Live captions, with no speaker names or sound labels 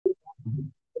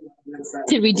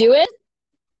Did we do it?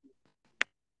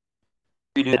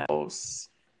 House.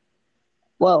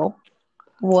 Whoa.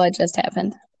 What just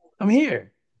happened? I'm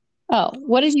here. Oh,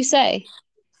 what did you say?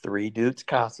 Three Dukes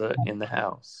Casa in the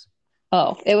house.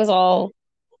 Oh, it was all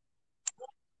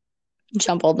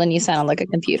jumbled and you sound like a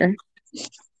computer.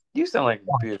 You sound like a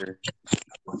computer.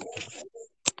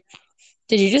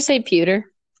 Did you just say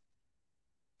pewter?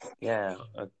 Yeah,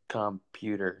 a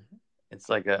computer. It's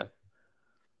like a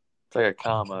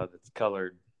comma that's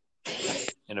colored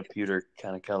in a pewter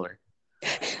kind of color.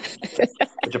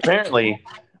 Which apparently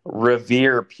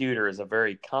Revere pewter is a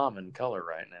very common color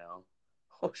right now.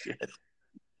 Oh shit.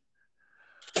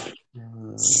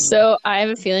 So I have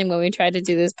a feeling when we try to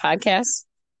do this podcast,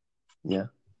 Yeah.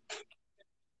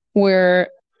 we're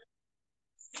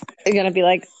gonna be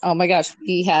like, oh my gosh,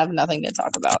 we have nothing to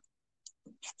talk about.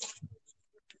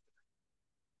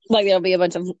 Like there'll be a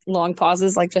bunch of long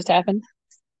pauses like just happened.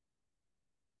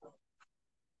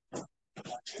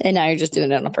 And now you're just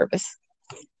doing it on purpose.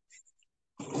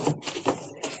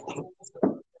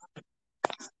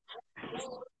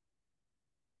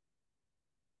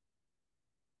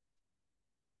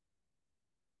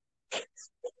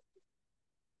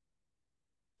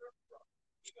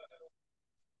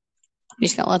 You're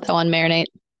just gonna let that one marinate.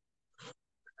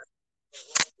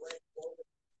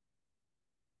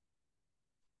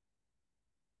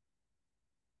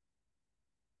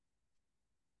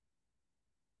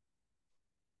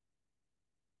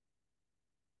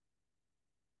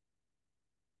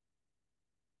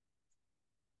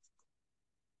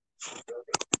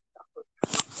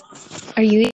 Are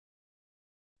you?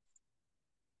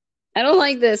 I don't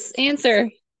like this answer.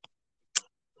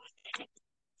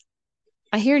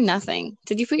 I hear nothing.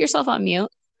 Did you put yourself on mute?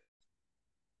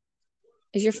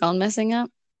 Is your phone messing up?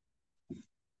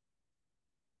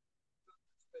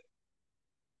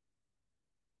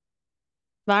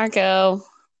 Marco,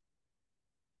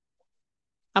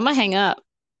 I'm gonna hang up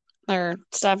or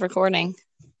stop recording.